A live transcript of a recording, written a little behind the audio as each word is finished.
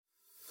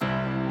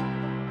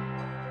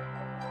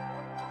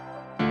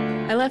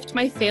I left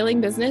my failing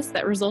business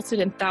that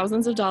resulted in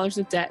thousands of dollars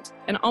of debt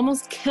and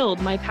almost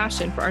killed my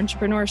passion for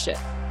entrepreneurship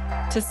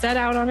to set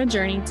out on a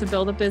journey to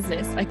build a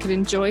business I could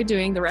enjoy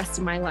doing the rest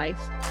of my life.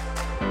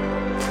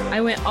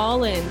 I went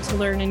all in to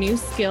learn a new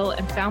skill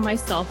and found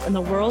myself in the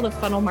world of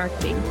funnel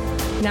marketing.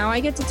 Now I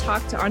get to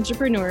talk to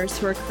entrepreneurs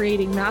who are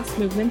creating mass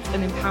movements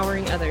and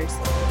empowering others.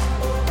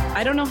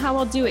 I don't know how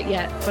I'll do it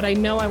yet, but I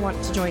know I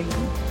want to join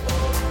them.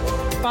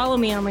 Follow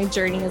me on my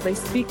journey as I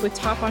speak with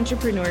top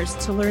entrepreneurs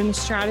to learn the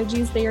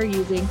strategies they are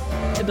using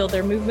to build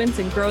their movements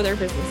and grow their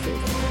businesses.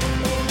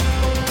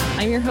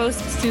 I'm your host,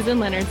 Susan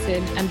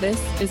Leonardson, and this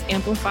is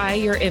Amplify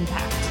Your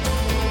Impact.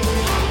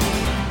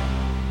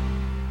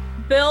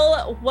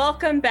 Bill,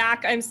 welcome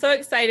back. I'm so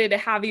excited to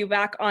have you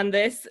back on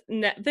this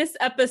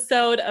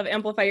episode of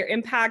Amplify Your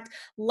Impact.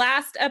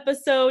 Last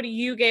episode,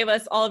 you gave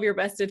us all of your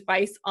best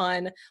advice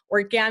on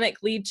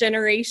organic lead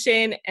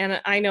generation,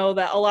 and I know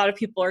that a lot of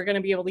people are going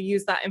to be able to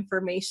use that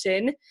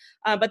information.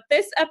 But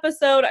this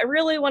episode, I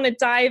really want to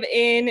dive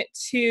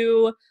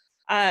into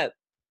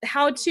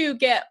how to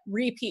get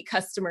repeat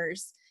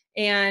customers.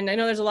 And I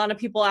know there's a lot of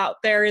people out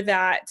there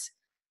that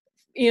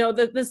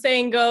the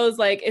saying goes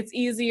like it's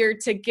easier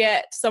to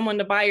get someone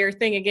to buy your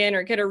thing again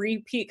or get a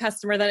repeat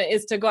customer than it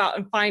is to go out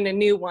and find a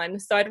new one.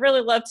 So I'd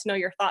really love to know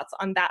your thoughts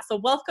on that. So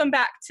welcome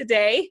back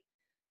today.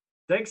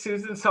 Thanks,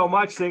 Susan, so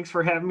much. Thanks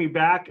for having me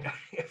back.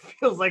 It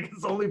feels like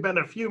it's only been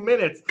a few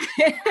minutes.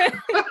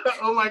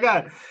 Oh my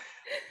God.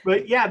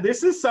 But yeah,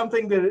 this is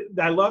something that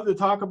I love to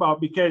talk about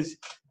because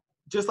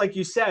just like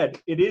you said,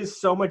 it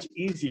is so much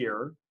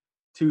easier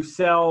to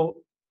sell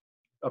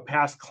a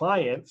past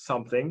client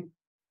something,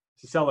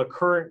 to sell a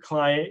current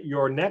client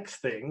your next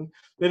thing,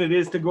 than it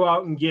is to go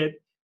out and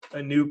get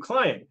a new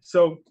client.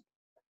 So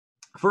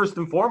first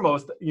and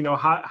foremost,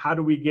 how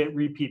do we get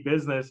repeat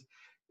business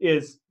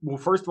is, well,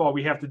 first of all,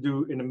 we have to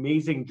do an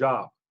amazing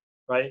job,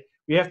 right?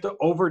 We have to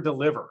over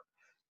deliver.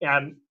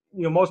 And,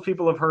 most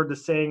people have heard the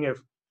saying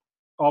of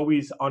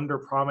always under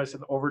promise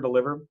and over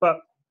deliver, but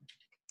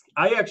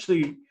I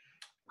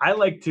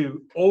like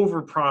to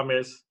over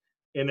promise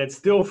and then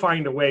still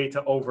find a way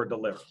to over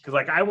deliver. Because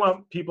I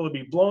want people to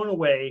be blown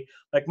away.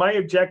 My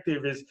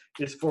objective is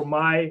for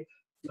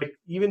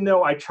even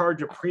though I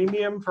charge a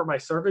premium for my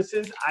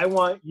services, I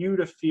want you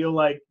to feel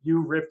like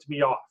you ripped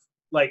me off.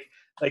 Like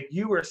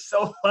you were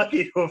so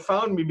lucky to have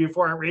found me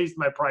before I raised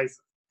my prices.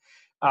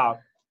 I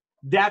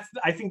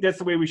think that's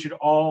the way we should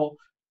all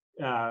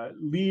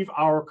leave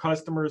our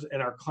customers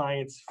and our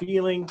clients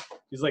feeling,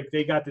 is like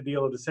they got the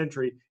deal of the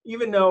century,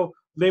 even though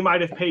they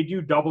might have paid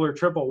you double or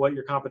triple what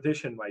your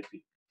competition might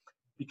be.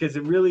 Because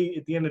it really,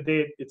 at the end of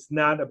the day, it's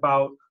not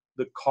about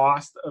the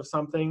cost of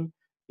something.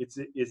 Is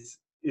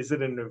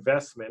it an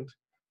investment?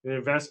 An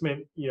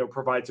investment,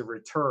 provides a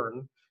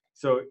return.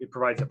 So it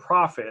provides a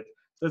profit.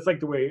 So it's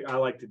the way I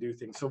like to do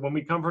things. So when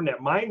we come from that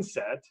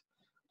mindset,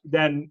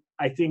 then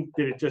I think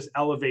that it just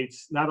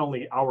elevates not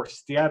only our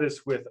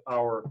status with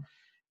our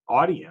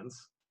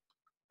audience,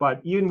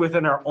 but even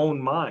within our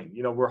own mind.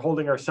 We're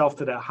holding ourselves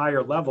to that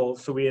higher level,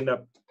 so we end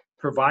up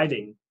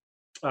providing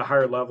a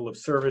higher level of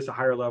service, a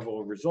higher level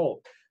of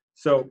result.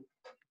 So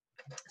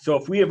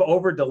if we have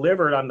over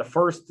delivered on the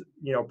first,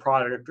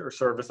 product or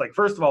service,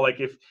 first of all,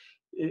 if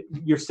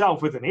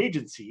yourself with an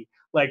agency,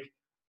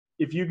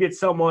 if you get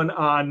someone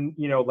on,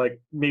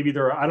 maybe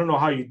I don't know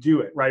how you do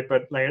it, right?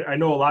 But I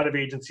know a lot of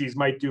agencies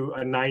might do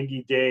a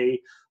 90-day,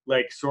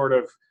 sort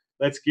of,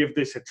 let's give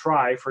this a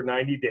try for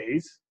 90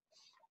 days.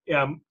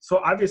 So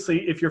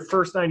obviously, if your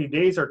first 90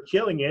 days are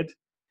killing it,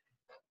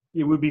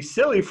 it would be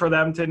silly for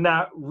them to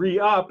not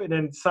re-up and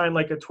then sign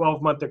a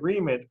 12-month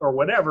agreement or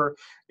whatever.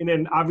 And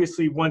then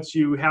obviously, once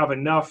you have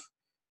enough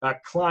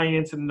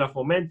clients and enough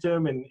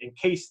momentum and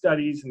case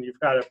studies, and you've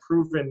got a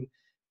proven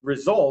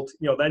result,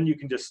 then you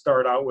can just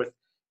start out with,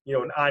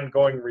 an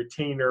ongoing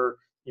retainer,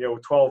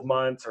 12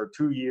 months or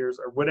 2 years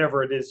or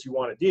whatever it is you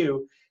want to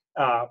do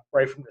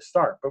right from the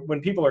start. But when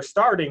people are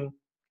starting,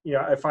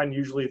 I find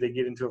usually they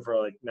get into it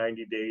for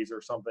 90 days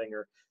or something,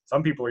 or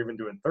some people are even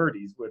doing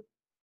 30s. But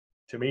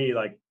to me,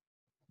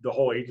 the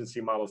whole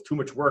agency model is too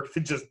much work to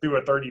just do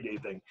a 30-day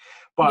thing.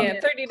 But yeah,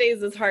 30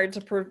 days is hard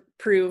to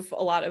prove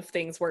a lot of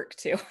things work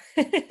too.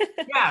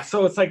 Yeah.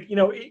 So it's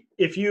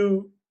if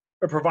you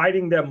are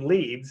providing them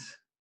leads,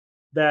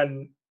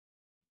 then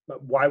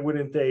why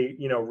wouldn't they,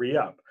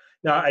 re-up?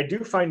 Now, I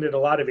do find that a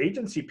lot of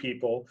agency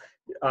people,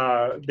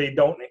 they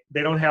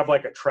don't have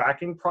a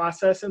tracking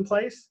process in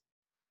place.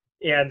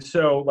 And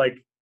so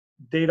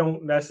they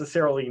don't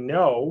necessarily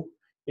know,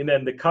 and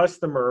then the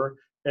customer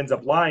ends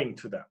up lying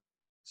to them.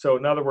 So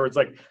in other words,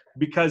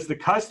 because the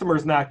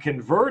customer's not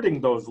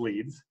converting those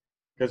leads,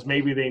 because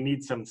maybe they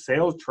need some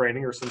sales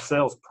training or some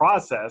sales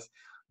process,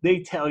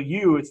 they tell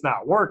you it's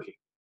not working.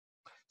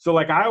 So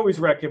I always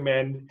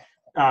recommend,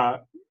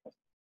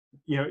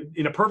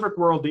 in a perfect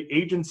world, the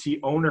agency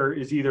owner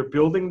is either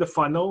building the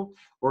funnel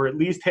or at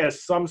least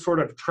has some sort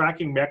of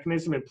tracking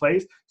mechanism in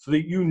place so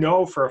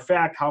that for a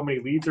fact how many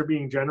leads are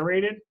being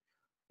generated.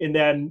 And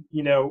then,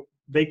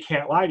 they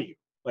can't lie to you.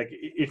 Like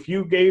if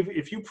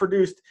you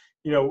produced,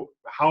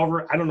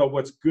 however, I don't know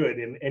what's good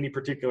in any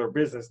particular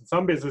business. In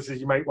some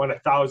businesses, you might want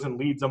 1,000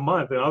 leads a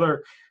month. In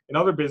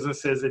other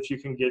businesses, if you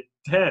can get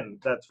 10,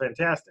 that's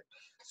fantastic.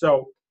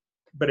 So,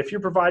 but if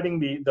you're providing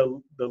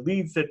the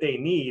leads that they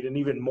need and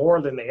even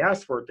more than they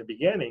asked for at the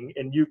beginning,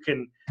 and you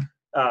can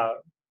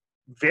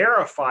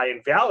verify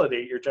and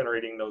validate you're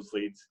generating those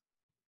leads,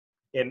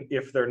 and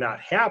if they're not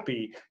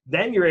happy,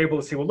 then you're able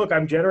to say, well, look,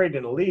 I'm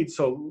generating a lead,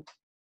 so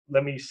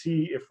let me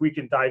see if we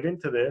can dive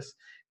into this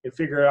and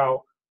figure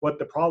out what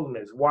the problem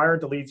is. Why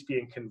aren't the leads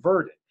being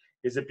converted?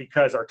 Is it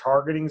because our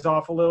targeting is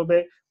off a little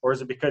bit, or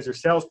is it because your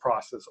sales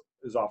process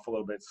is off a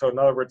little bit? So in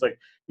other words, like,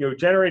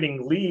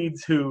 generating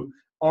leads who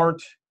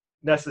aren't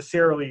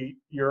necessarily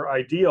your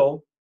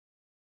ideal,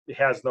 it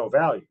has no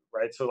value,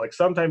 right? So like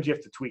sometimes you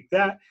have to tweak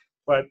that,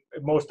 but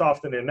most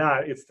often than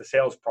not, it's the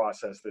sales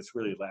process that's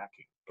really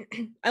lacking.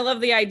 I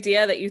love the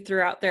idea that you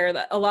threw out there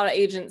that a lot of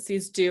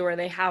agencies do, where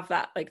they have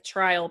that like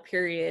trial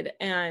period,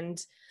 and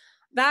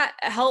that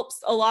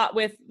helps a lot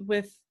with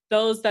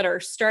those that are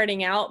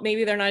starting out.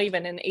 Maybe they're not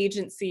even an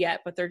agency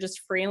yet, but they're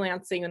just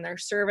freelancing in their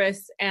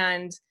service.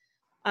 And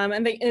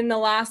in the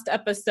last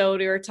episode,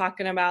 we were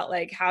talking about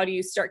like, how do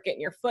you start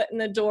getting your foot in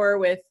the door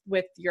with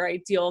your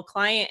ideal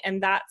client?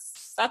 And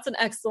that's an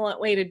excellent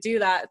way to do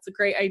that. It's a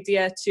great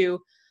idea to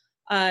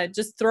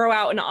just throw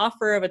out an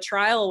offer of a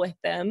trial with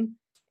them,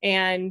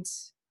 and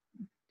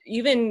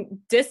even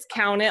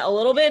discount it a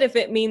little bit if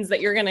it means that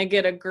you're going to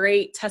get a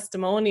great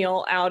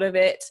testimonial out of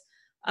it,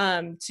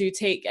 to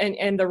take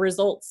and the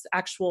results,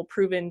 actual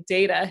proven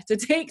data to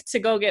take to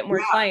go get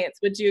more clients.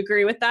 Would you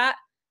agree with that?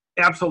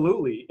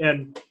 Absolutely.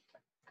 And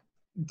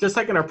just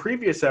like in our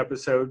previous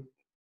episode,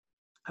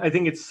 I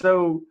think it's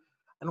so,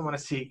 I don't want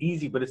to say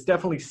easy, but it's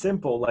definitely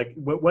simple. Like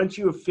once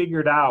you have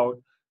figured out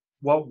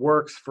what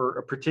works for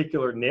a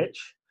particular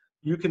niche,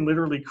 you can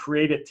literally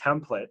create a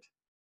template.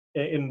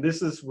 And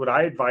this is what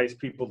I advise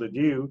people to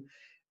do.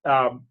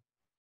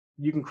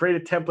 You can create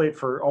a template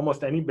for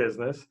almost any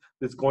business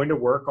that's going to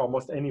work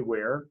almost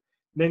anywhere.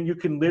 Then you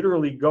can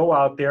literally go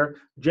out there,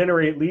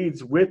 generate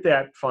leads with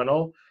that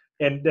funnel,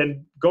 and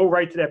then go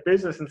right to that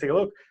business and say,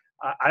 look,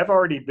 I've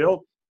already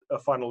built a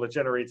funnel that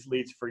generates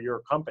leads for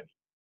your company,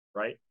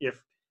 right?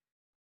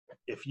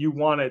 If you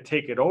want to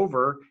take it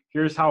over,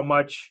 here's how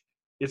much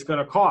it's going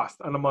to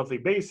cost on a monthly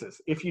basis.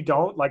 If you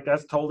don't, like,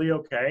 that's totally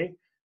okay.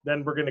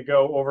 Then we're going to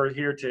go over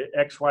here to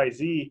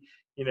XYZ,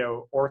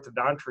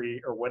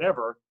 orthodontics or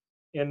whatever.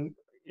 And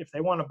if they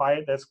want to buy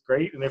it, that's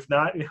great. And if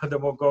not,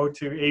 then we'll go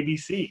to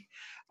ABC.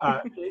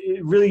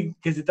 It really,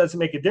 because it doesn't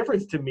make a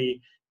difference to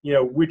me,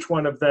 which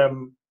one of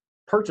them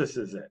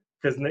purchases it.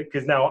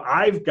 Because now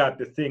I've got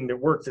the thing that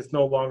works. It's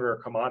no longer a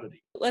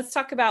commodity. Let's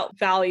talk about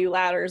value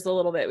ladders a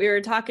little bit. We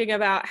were talking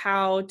about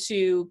how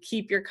to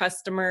keep your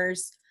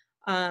customers,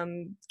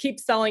 keep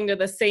selling to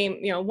the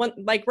same,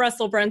 like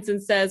Russell Brunson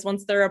says,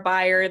 once they're a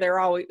buyer, they're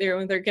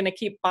going to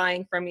keep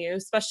buying from you,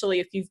 especially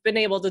if you've been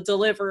able to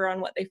deliver on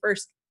what they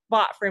first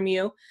bought from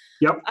you.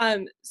 Yep.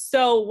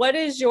 So what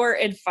is your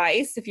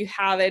advice, if you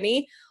have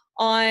any,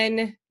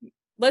 on,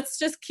 let's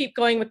just keep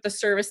going with the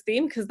service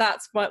theme, because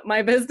that's what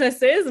my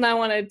business is, and I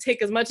want to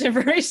take as much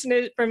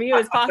information from you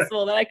as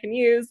possible that I can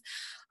use.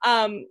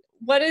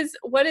 What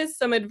is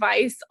some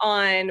advice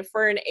on,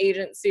 for an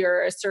agency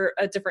or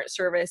a different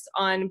service,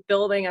 on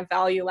building a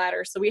value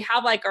ladder? So we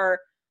have like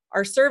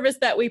our service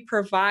that we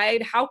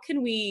provide. How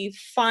can we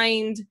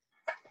find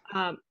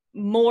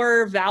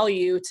more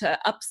value to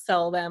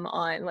upsell them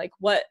on? Like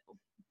what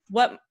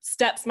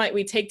steps might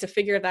we take to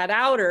figure that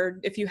out? Or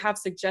if you have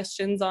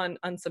suggestions on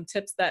some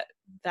tips that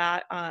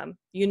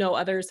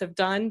others have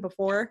done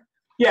before?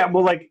 Yeah,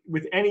 well, like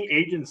with any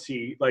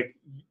agency, like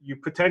you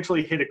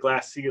potentially hit a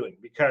glass ceiling,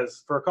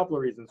 because for a couple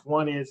of reasons.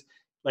 One is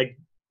like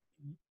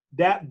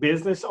that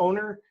business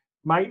owner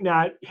might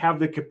not have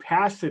the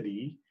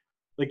capacity,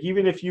 like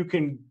even if you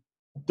can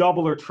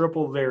double or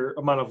triple their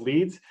amount of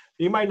leads,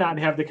 they might not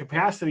have the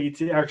capacity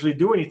to actually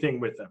do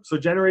anything with them. So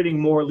generating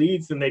more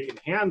leads than they can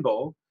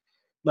handle,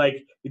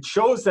 like it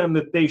shows them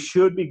that they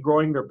should be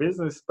growing their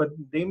business, but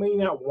they may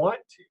not want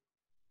to.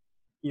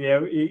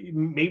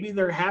 Maybe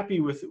they're happy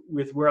with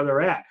where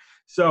they're at.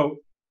 So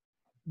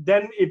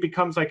then it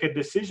becomes like a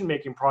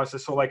decision-making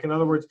process. So like, in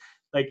other words,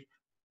 like,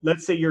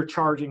 let's say you're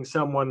charging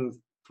someone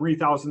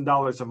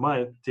 $3,000 a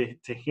month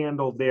to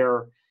handle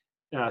their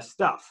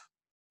stuff.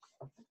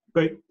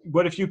 But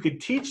what if you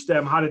could teach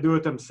them how to do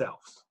it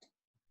themselves?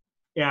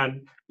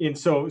 And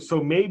so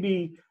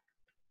maybe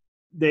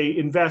they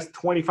invest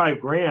 25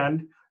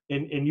 grand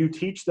and you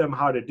teach them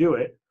how to do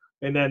it.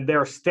 And then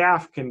their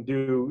staff can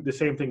do the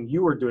same thing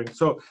you were doing.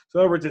 So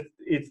in other words,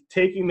 it's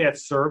taking that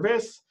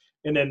service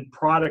and then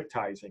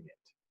productizing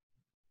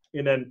it.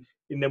 And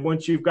then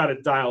once you've got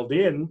it dialed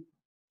in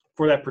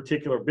for that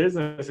particular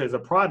business as a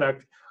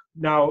product,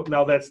 now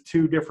that's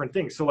two different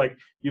things. So like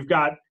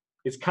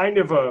it's kind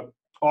of a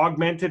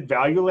augmented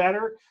value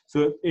ladder.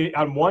 So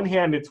on one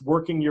hand, it's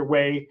working your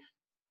way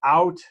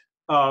out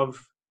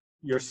of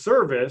your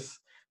service,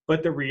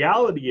 but the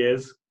reality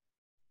is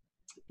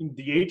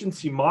the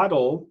agency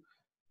model,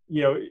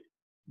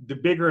 the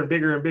bigger and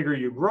bigger and bigger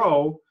you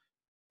grow,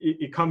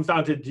 it comes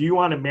down to, do you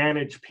want to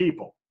manage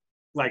people?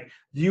 Like,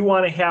 do you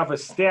want to have a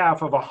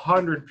staff of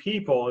 100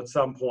 people at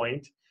some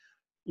point,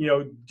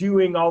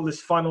 doing all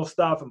this funnel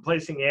stuff and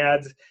placing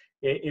ads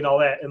and all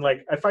that? And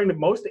like, I find that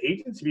most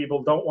agency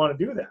people don't want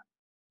to do that.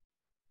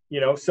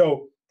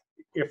 So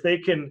if they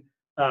can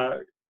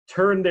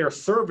turn their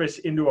service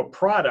into a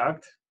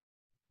product,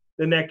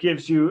 then that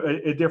gives you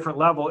a different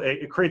level.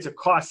 It creates a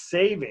cost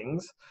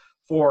savings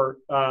for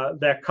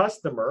that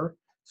customer.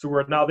 So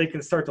where now they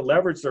can start to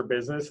leverage their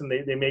business, and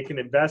they make an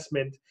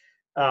investment,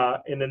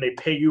 and then they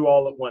pay you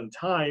all at one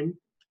time,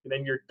 and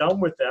then you're done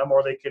with them.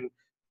 Or they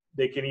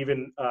can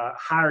even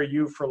hire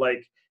you for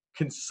like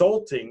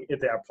consulting at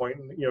that point,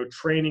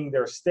 training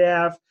their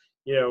staff,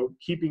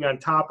 keeping on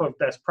top of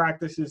best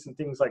practices and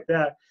things like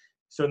that.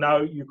 So now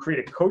you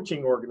create a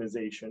coaching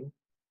organization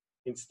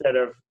instead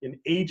of an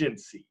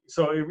agency.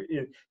 So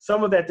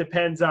some of that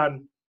depends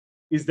on,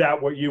 is that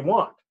what you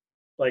want?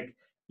 Like,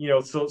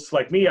 so it's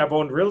like me, I've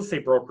owned real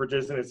estate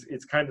brokerages, and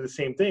it's kind of the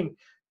same thing.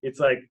 It's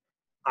like,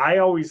 I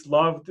always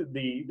loved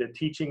the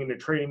teaching and the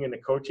training and the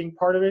coaching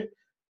part of it,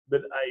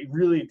 but I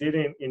really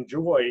didn't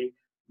enjoy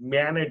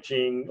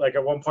managing. Like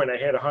at one point I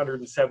had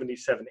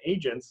 177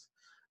 agents,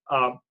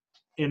 and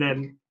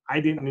then I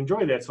didn't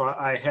enjoy that. So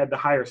I had to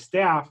hire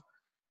staff,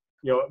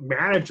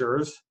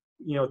 managers,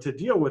 to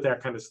deal with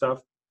that kind of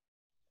stuff.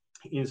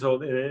 And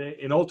so,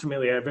 and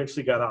ultimately I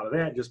eventually got out of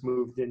that and just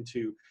moved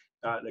into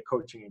the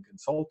coaching and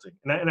consulting.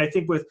 And I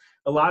think with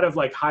a lot of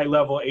like high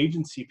level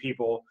agency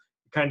people,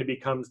 it kind of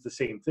becomes the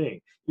same thing.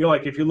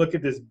 Like if you look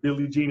at this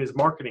Billy Jean, his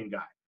marketing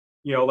guy,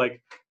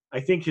 like I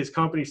think his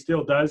company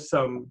still does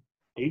some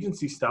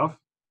agency stuff,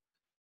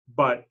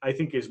 but I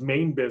think his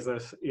main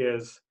business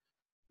is,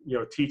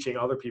 teaching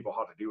other people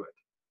how to do it.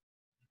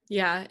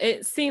 Yeah.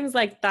 It seems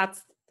like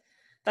that's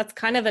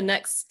kind of the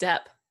next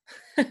step.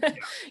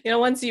 Yeah.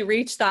 Once you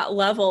reach that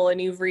level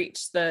and you've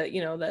reached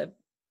the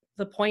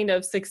point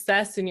of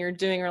success and you're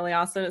doing really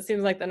awesome, it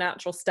seems like the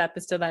natural step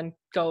is to then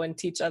go and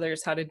teach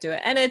others how to do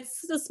it. And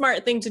it's a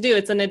smart thing to do.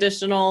 It's an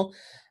additional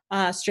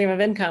stream of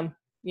income,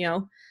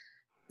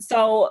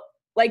 So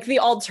like the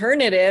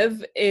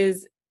alternative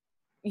is,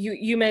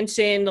 you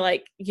mentioned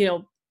like,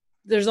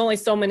 there's only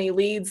so many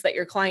leads that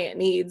your client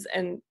needs,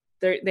 and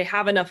they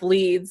have enough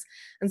leads.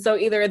 And so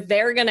either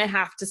they're going to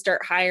have to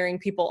start hiring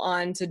people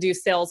on to do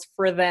sales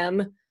for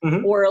them,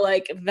 Mm-hmm. or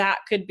like that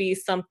could be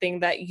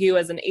something that you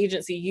as an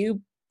agency, you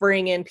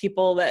bring in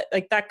people that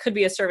like, that could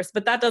be a service,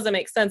 but that doesn't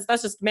make sense.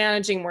 That's just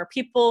managing more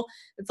people.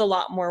 It's a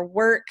lot more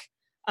work.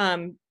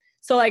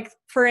 So like,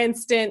 for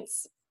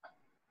instance,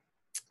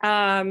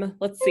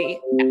 let's see,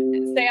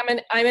 say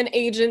I'm an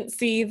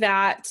agency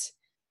that,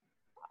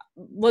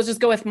 let's just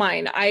go with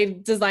mine. I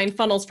design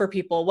funnels for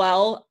people.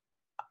 Well,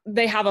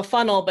 they have a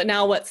funnel, but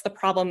now what's the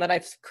problem that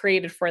I've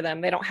created for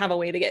them? They don't have a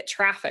way to get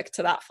traffic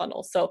to that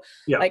funnel. So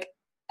like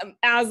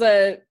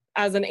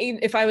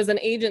if I was an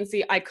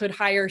agency, I could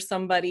hire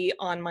somebody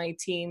on my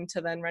team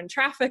to then run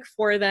traffic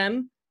for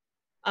them.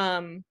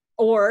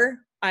 Or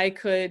I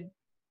could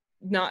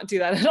not do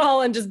that at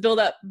all and just build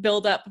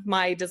up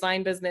my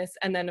design business,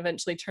 and then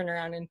eventually turn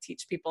around and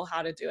teach people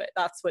how to do it.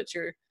 That's what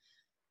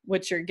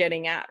you're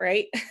getting at,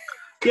 right?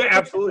 Yeah,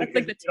 absolutely. That's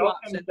like the two it all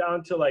options. comes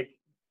down to like,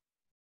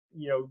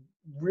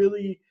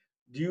 really,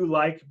 do you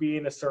like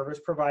being a service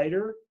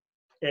provider?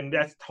 And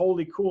that's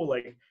totally cool.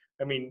 Like,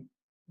 I mean,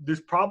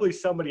 there's probably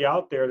somebody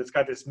out there that's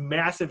got this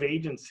massive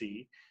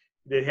agency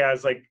that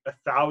has like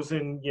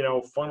 1,000,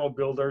 funnel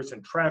builders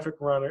and traffic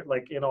runner,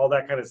 like, and all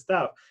that kind of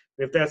stuff.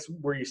 If that's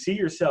where you see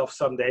yourself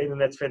someday, then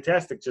that's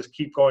fantastic. Just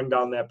keep going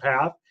down that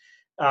path.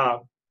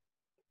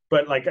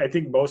 But like, I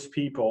think most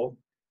people,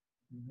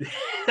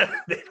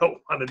 they don't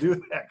want to do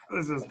that.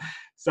 This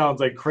sounds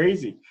like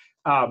crazy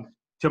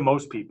to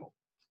most people.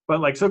 But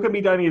like, so it can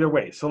be done either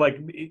way. So like,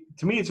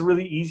 to me, it's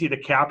really easy to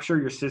capture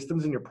your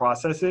systems and your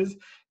processes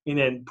and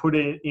then put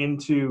it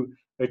into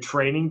a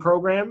training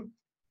program.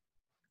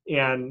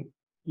 And,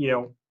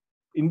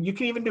 and you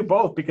can even do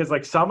both, because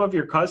like some of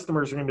your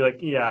customers are going to be like,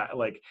 yeah,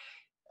 like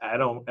I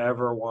don't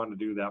ever want to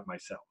do that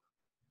myself.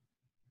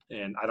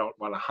 And I don't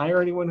want to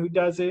hire anyone who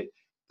does it.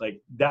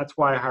 Like, that's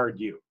why I hired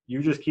you.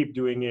 You just keep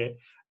doing it.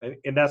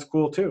 And that's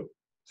cool too.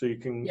 So you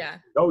can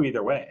go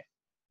either way.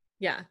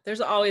 Yeah.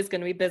 There's always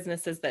going to be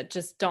businesses that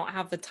just don't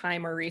have the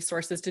time or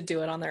resources to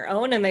do it on their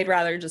own, and they'd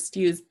rather just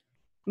use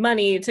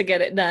money to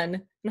get it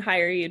done and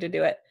hire you to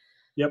do it.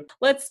 Yep.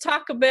 Let's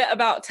talk a bit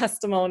about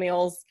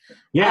testimonials.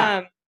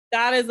 Yeah.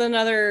 That is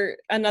another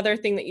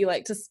thing that you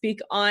like to speak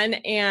on,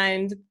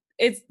 and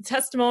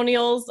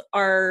testimonials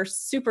are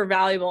super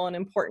valuable and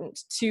important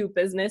to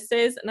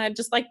businesses. And I'd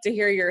just like to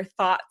hear your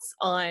thoughts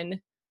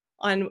on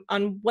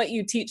what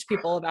you teach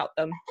people about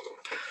them.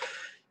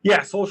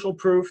 Yeah, social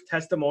proof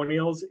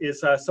testimonials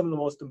is some of the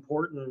most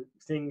important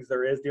things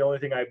there is. The only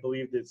thing I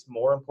believe that's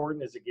more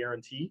important is a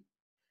guarantee.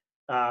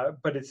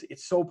 But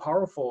it's so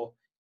powerful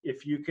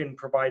if you can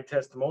provide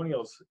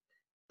testimonials.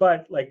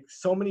 But like,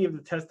 so many of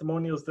the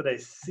testimonials that I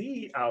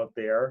see out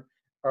there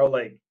are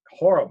like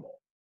horrible.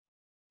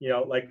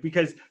 like,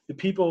 because the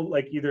people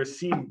like either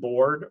seem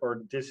bored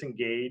or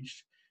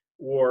disengaged,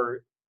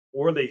 or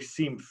they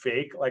seem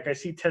fake. Like I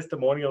see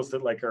testimonials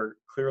that like are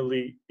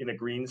clearly in a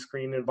green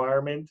screen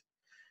environment,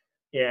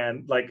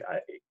 and like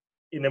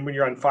and then when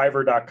you're on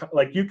Fiverr.com,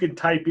 like you can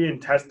type in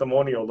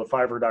testimonial to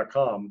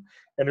Fiverr.com,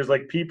 and there's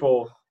like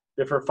people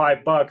that for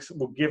 $5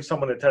 will give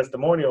someone a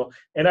testimonial.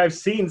 And I've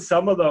seen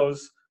some of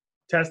those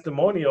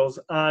testimonials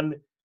on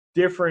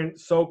different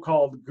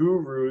so-called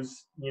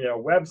gurus,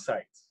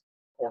 websites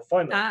or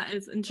funnels. That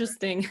is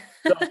interesting.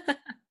 So,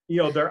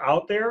 they're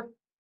out there.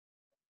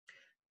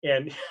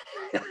 And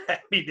I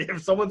mean,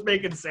 if someone's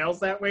making sales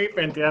that way,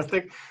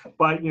 fantastic.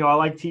 But, I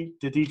like to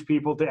teach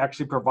people to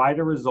actually provide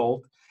a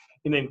result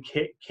and then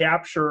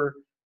capture,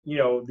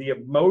 the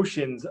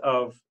emotions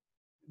of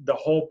the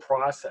whole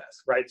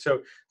process, right?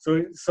 So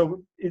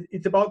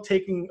it's about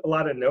taking a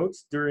lot of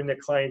notes during the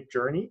client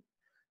journey,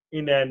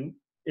 and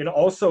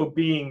also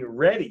being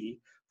ready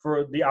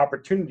for the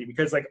opportunity,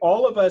 because like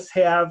all of us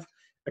have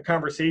a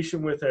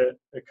conversation with a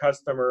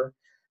customer,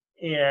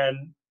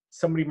 and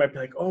somebody might be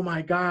like, oh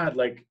my God,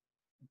 like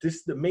this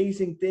is the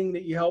amazing thing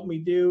that you helped me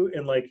do.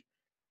 And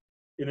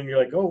then you're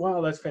like, oh,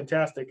 wow, that's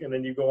fantastic. And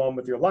then you go on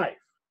with your life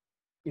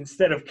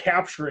instead of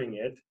capturing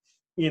it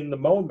in the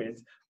moment,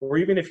 or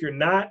even if you're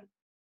not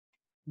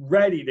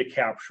ready to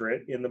capture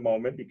it in the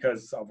moment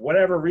because of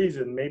whatever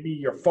reason, maybe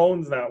your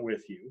phone's not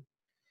with you,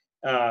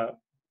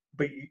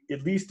 but you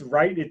at least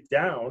write it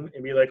down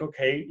and be like,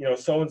 okay,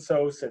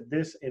 so-and-so said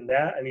this and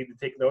that. I need to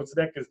take notes of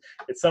that because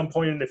at some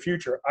point in the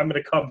future, I'm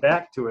going to come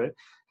back to it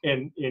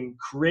and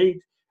create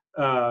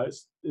an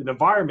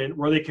environment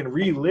where they can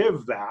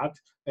relive that,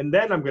 and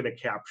then I'm going to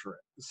capture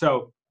it.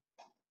 So,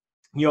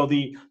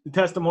 the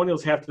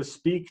testimonials have to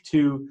speak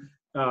to,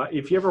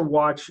 if you ever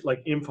watch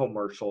like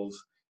infomercials,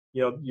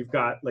 you've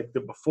got like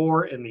the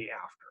before and the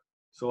after.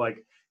 So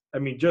like, I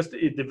mean, just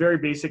at the very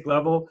basic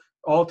level,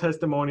 all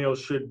testimonials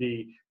should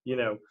be,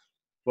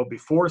 well,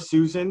 before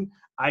Susan,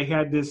 I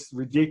had this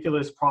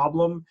ridiculous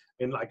problem.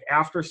 And like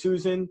after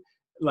Susan,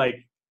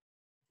 like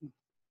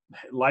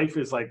life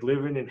is like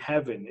living in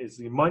heaven. Is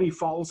the money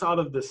falls out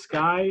of the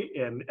sky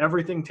and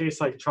everything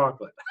tastes like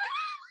chocolate.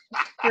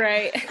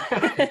 Right.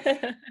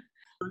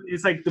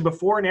 It's like the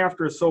before and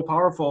after is so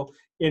powerful.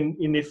 And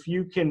if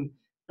you can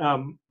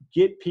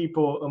get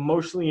people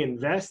emotionally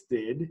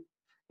invested,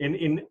 and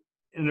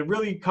it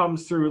really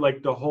comes through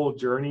like the whole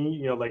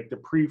journey, like the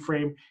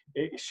pre-frame,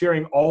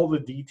 sharing all the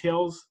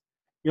details,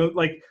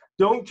 like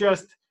don't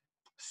just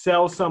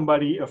sell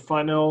somebody a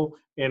funnel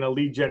and a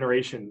lead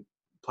generation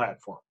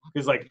platform,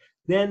 because like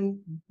then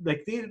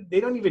like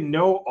they don't even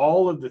know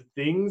all of the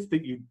things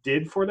that you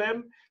did for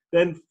them.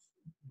 Then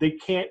they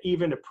can't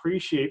even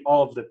appreciate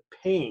all of the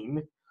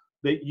pain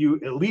that you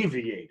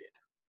alleviated.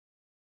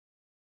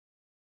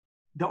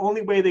 The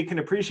only way they can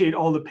appreciate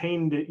all the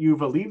pain that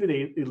you've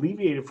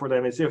alleviated for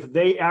them is if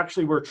they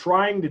actually were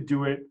trying to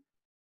do it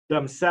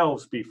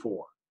themselves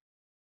before.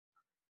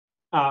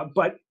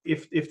 But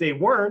if they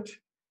weren't,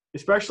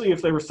 especially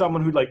if they were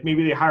someone who like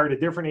maybe they hired a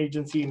different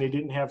agency and they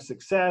didn't have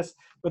success,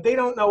 but they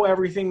don't know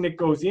everything that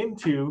goes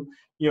into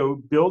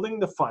building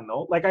the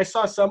funnel. Like I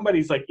saw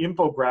somebody's like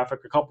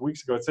infographic a couple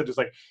weeks ago. It said there's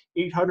like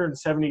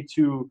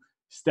 872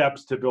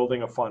 steps to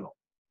building a funnel,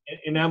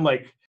 and I'm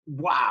like,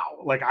 wow,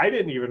 like I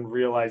didn't even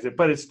realize it,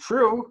 but it's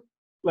true.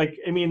 Like,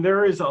 I mean,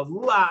 there is a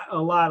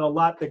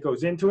lot that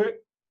goes into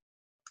it,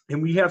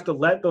 and we have to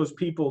let those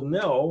people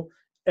know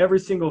every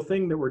single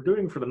thing that we're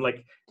doing for them.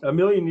 Like a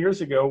million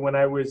years ago when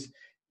I was,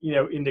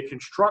 in the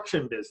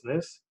construction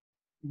business,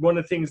 one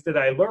of the things that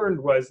I learned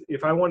was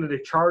if I wanted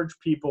to charge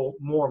people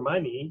more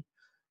money,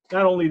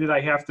 not only did I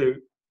have to,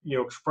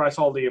 express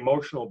all the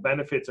emotional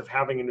benefits of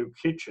having a new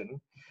kitchen,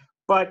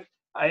 but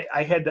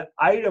I had to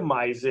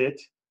itemize it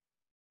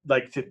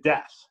like to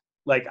death.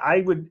 Like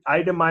I would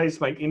itemize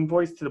my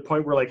invoice to the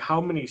point where like how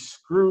many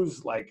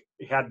screws like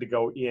had to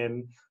go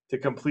in to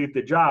complete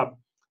the job.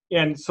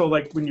 And so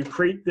like when you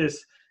create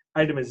this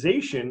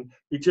itemization,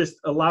 it just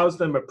allows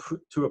them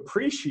to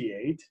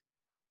appreciate,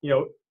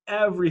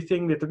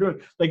 everything that they're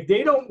doing. Like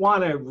they don't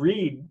want to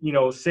read,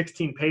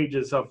 16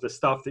 pages of the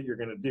stuff that you're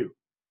going to do,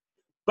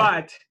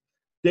 but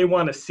they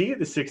want to see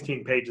the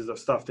 16 pages of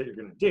stuff that you're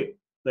going to do.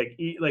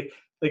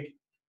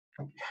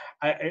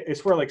 I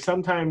swear, like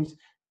sometimes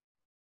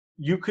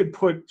you could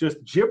put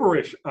just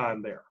gibberish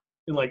on there,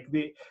 and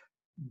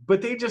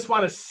but they just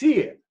want to see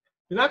it.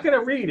 They're not going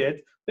to read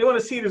it. They want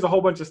to see there's a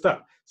whole bunch of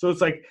stuff. So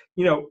it's like,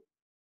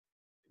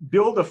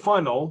 build a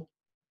funnel,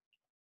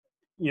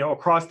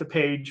 across the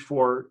page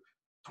for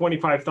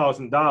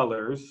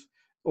 $25,000,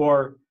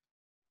 or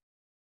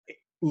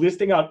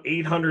listing out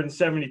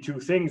 872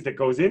 things that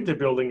goes into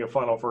building a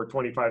funnel for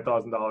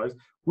 $25,000.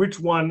 Which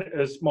one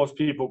is most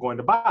people going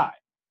to buy?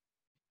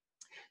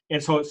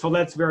 And so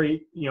that's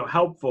very,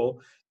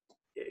 helpful.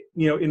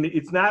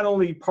 It's not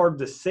only part of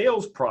the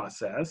sales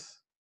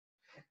process,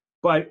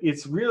 but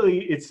it's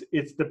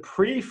the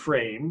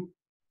pre-frame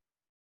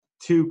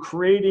to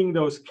creating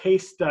those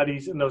case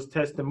studies and those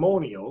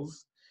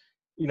testimonials,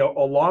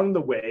 along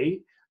the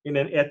way. And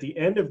then at the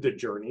end of the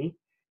journey,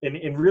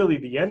 And really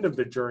the end of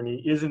the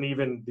journey isn't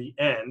even the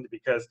end,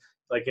 because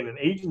like in an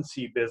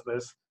agency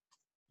business,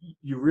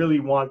 you really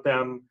want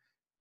them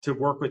to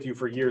work with you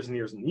for years and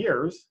years and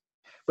years.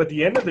 But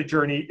the end of the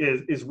journey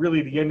is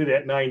really the end of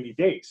that 90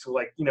 days. So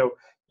like,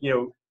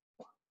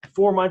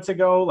 4 months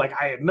ago, like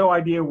I had no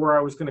idea where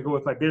I was going to go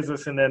with my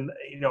business. And then,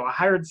 I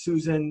hired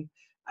Susan.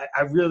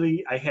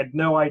 I had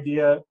no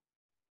idea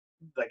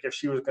like if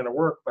she was going to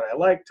work, but I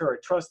liked her, I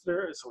trusted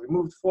her. So we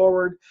moved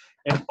forward,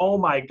 and oh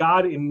my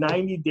God, in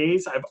 90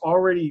 days, I've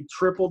already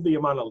tripled the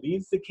amount of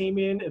leads that came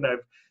in, and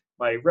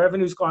my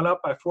revenue's gone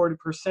up by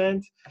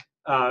 40%.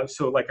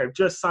 So like I've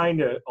just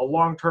signed a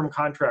long-term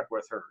contract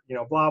with her,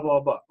 blah, blah,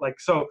 blah. Like,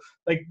 so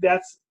like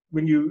that's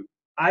when you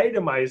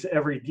itemize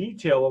every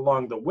detail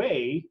along the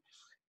way,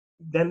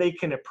 then they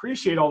can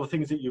appreciate all the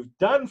things that you've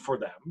done for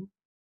them.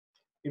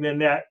 And then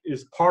that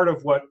is part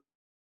of what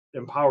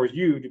empowers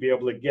you to be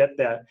able to get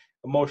that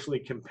emotionally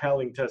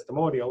compelling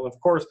testimonial. Of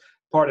course,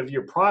 part of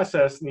your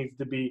process needs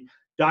to be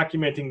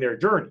documenting their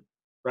journey,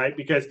 right?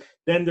 Because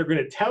then they're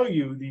going to tell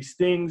you these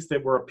things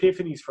that were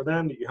epiphanies for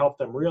them that you help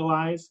them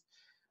realize.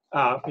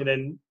 And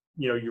then,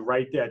 you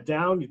write that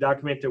down, you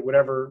document it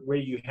whatever way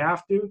you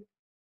have to.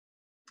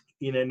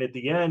 And then at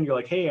the end, you're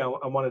like, hey, I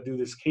want to do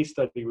this case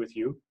study with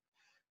you.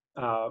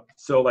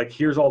 So like,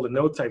 here's all the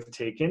notes I've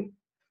taken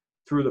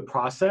through the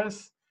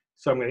process.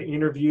 So I'm going to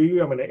interview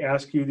you. I'm going to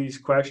ask you these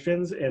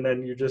questions, and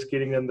then you're just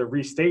getting them to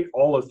restate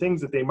all the things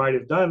that they might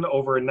have done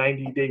over a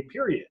 90-day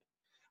period.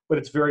 But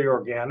it's very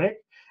organic,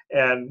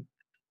 and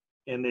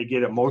they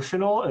get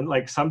emotional, and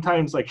like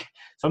sometimes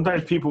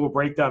people will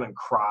break down and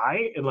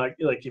cry, and like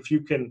if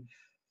you can,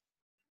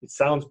 it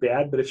sounds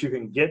bad, but if you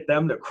can get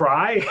them to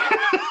cry,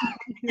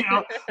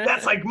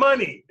 that's like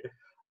money.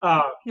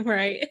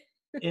 Right.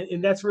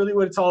 And that's really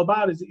what it's all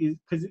about, is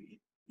because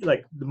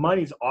like the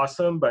money's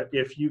awesome, but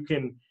if you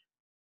can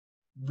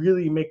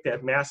really make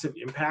that massive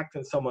impact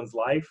in someone's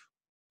life,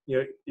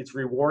 it's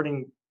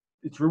rewarding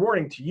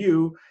to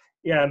you,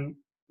 and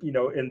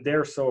and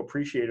they're so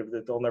appreciative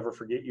that they'll never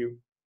forget you,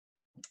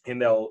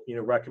 and they'll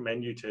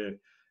recommend you to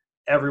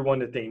everyone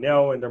that they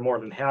know, and they're more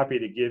than happy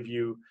to give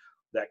you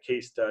that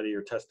case study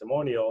or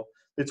testimonial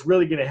that's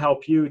really going to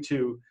help you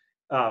to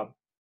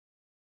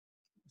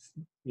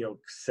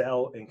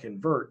sell and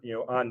convert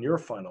on your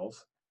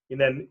funnels. And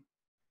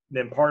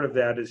then part of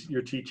that is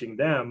you're teaching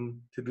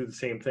them to do the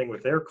same thing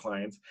with their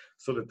clients,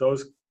 so that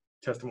those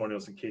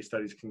testimonials and case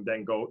studies can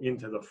then go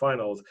into the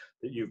funnels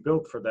that you've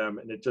built for them,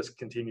 and it just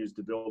continues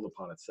to build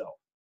upon itself.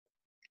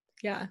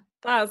 Yeah,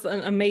 that's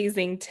an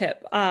amazing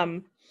tip.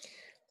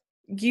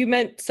 You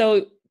meant,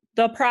 so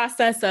the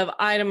process of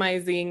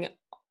itemizing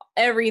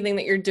everything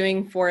that you're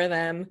doing for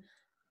them.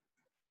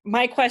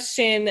 My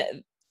question,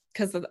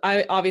 because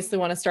I obviously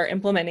want to start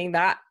implementing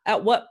that,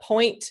 at what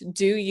point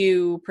do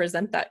you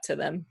present that to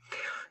them?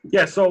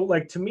 Yeah, so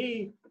like to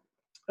me,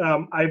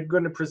 I'm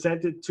going to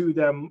present it to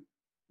them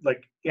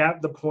like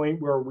at the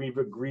point where we've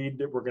agreed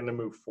that we're going to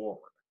move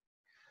forward.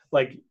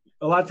 Like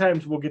a lot of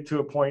times we'll get to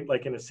a point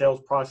like in a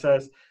sales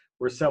process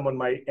where someone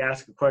might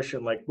ask a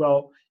question like,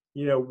 well,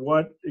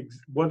 what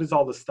is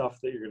all the stuff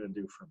that you're going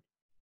to do for me?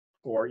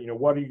 Or,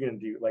 what are you going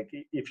to do? Like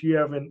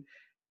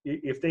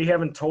if they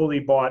haven't totally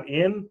bought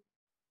in,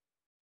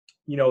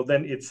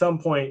 then at some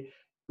point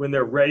when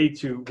they're ready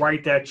to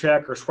write that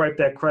check or swipe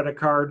that credit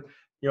card,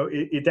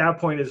 at that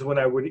point is when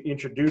I would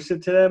introduce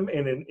it to them.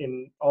 And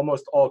in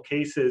almost all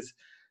cases,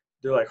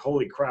 they're like,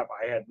 holy crap,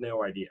 I had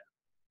no idea.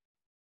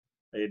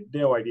 I had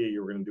no idea you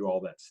were going to do all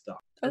that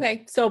stuff.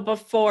 Okay. So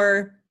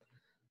before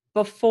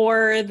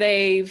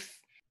they've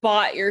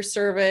bought your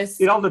service,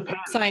 it all depends.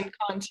 Signed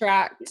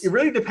contract. It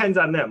really depends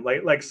on them.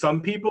 Like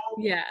some people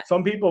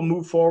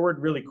move forward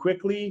really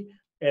quickly,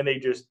 and they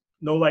just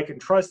know, like, and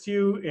trust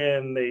you,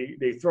 and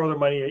they throw their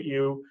money at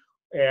you,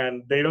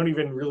 and they don't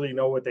even really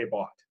know what they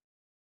bought.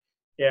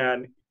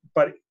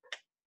 But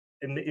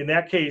in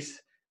that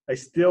case, I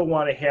still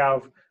want to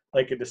have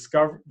like a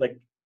discovery, like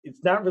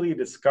it's not really a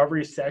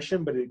discovery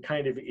session, but it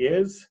kind of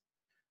is.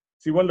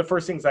 See, one of the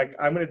first things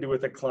I'm going to do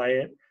with a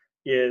client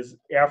is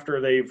after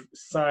they've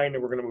signed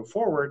and we're going to move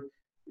forward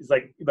is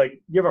like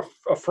you have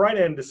a front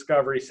end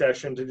discovery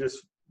session to just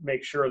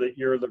make sure that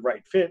you're the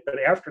right fit. But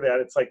after that,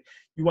 it's like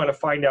you want to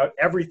find out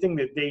everything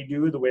that they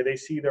do, the way they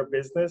see their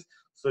business,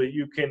 so that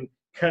you can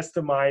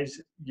customize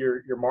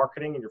your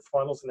marketing and your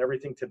funnels and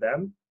everything to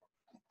them.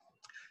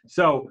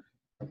 So,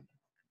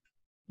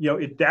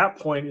 at that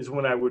point is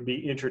when I would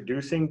be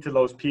introducing to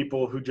those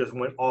people who just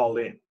went all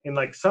in. And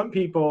like some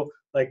people,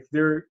 like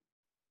they're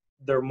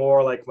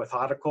more like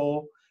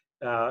methodical.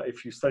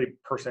 If you study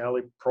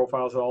personality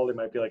profiles at all, they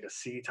might be like a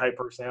C-type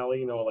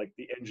personality, like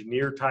the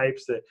engineer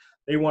types that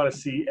they want to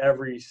see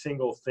every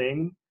single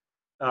thing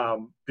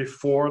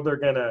before they're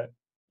going to,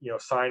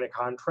 sign a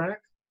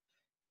contract.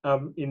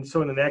 And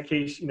so in that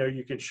case,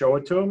 you can show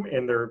it to them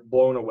and they're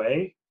blown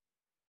away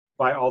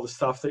by all the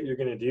stuff that you're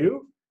going to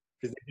do,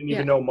 because they didn't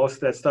even know most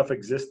of that stuff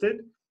existed.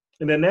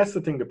 And then that's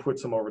the thing that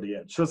puts them over the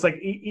edge. So it's like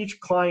each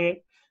client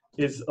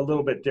is a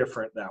little bit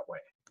different that way.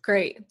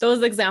 Great.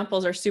 Those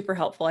examples are super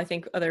helpful. I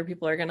think other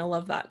people are going to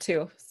love that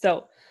too.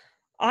 So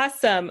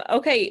Awesome.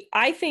 Okay.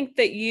 I think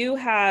that you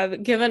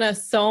have given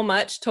us so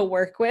much to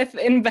work with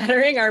in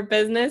bettering our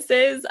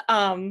businesses.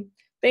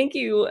 Thank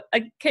you.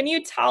 Can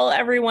you tell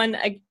everyone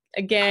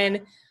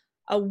again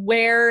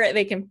where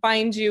they can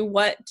find you,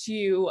 what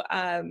you,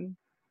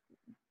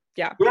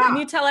 yeah. Can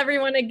you tell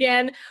everyone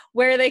again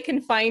where they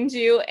can find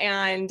you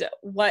and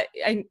what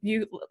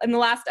you, in the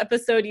last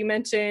episode, you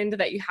mentioned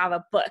that you have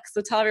a book.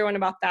 So tell everyone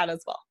about that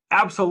as well.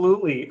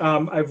 Absolutely.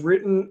 I've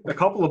written a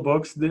couple of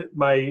books.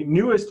 My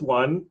newest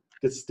one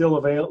that's still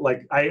available.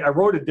 Like I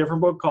wrote a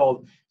different book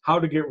called How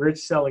to Get Rich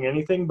Selling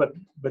Anything, but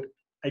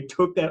I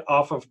took that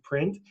off of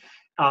print.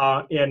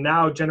 And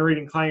now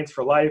Generating Clients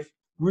for Life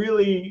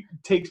really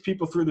takes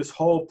people through this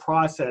whole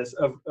process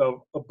of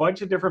a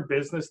bunch of different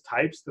business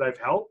types that I've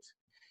helped.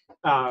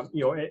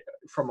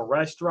 From a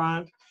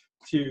restaurant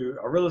to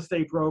a real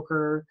estate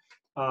broker,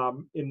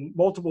 in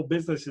multiple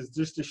businesses,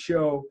 just to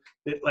show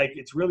that like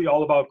it's really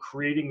all about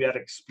creating that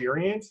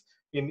experience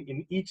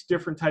in each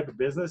different type of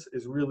business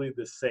is really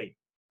the same.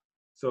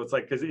 So it's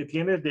like, because at the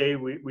end of the day,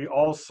 we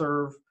all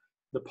serve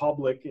the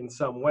public in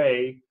some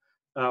way,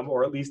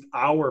 or at least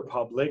our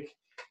public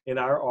in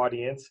our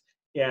audience.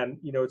 And,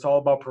 it's all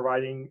about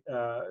providing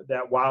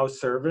that wow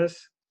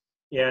service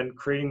and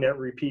creating that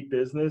repeat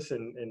business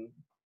and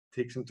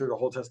takes them through the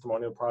whole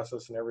testimonial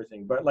process and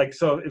everything. But like,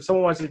 so if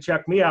someone wants to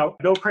check me out,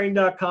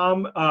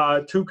 BillCrane.com,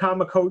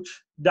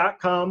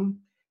 2commacoach.com.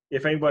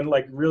 If anyone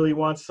like really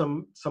wants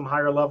some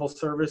higher level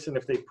service, and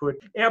if they put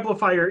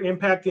Amplify Your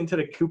Impact into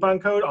the coupon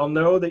code, I'll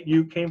know that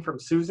you came from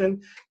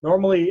Susan.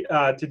 Normally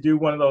to do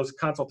one of those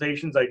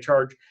consultations, I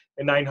charge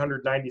a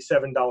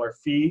 $997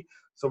 fee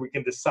so we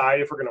can decide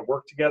if we're going to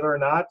work together or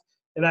not.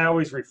 And I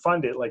always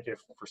refund it, like if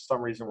for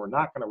some reason we're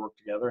not going to work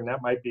together, and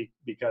that might be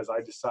because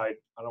I decide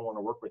I don't want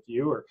to work with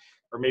you, or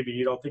maybe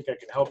you don't think I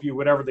can help you,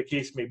 whatever the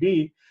case may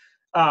be.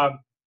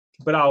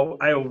 But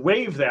I'll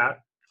waive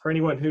that for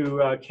anyone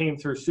who came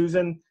through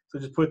Susan. So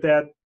just put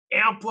that,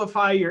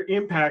 Amplify Your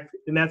Impact,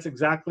 and that's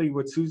exactly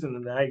what Susan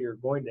and I are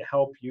going to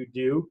help you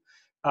do.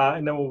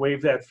 And then we'll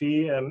waive that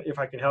fee. And if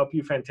I can help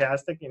you,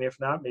 fantastic. And if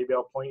not, maybe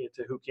I'll point you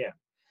to who can.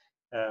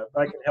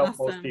 I can help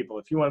most people.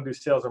 If you want to do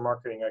sales or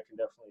marketing, I can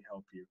definitely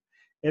help you.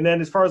 And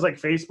then as far as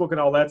like Facebook and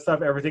all that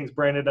stuff, everything's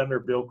branded under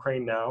Bill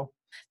Crane now.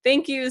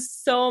 Thank you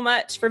so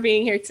much for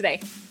being here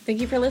today.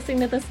 Thank you for listening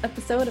to this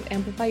episode of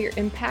Amplify Your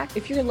Impact.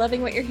 If you're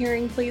loving what you're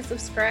hearing, please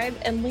subscribe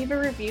and leave a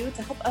review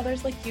to help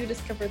others like you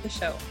discover the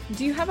show.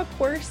 Do you have a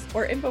course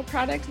or info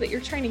product that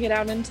you're trying to get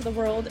out into the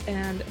world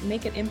and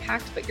make an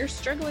impact, but you're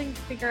struggling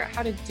to figure out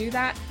how to do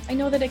that? I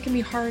know that it can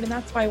be hard, and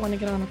that's why I want to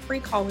get on a free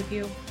call with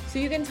you. So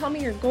you can tell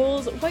me your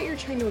goals, what you're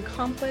trying to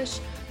accomplish,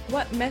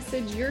 what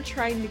message you're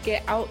trying to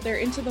get out there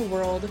into the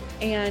world,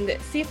 and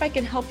see if I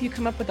can help you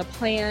come up with a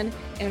plan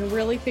and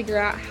really figure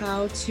out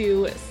how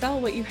to sell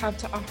what you have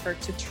to offer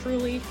to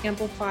truly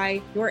amplify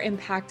your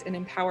impact and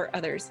empower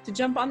others. To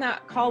jump on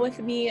that call with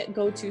me,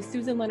 go to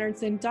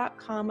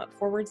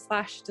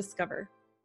SusanLeonardson.com/discover.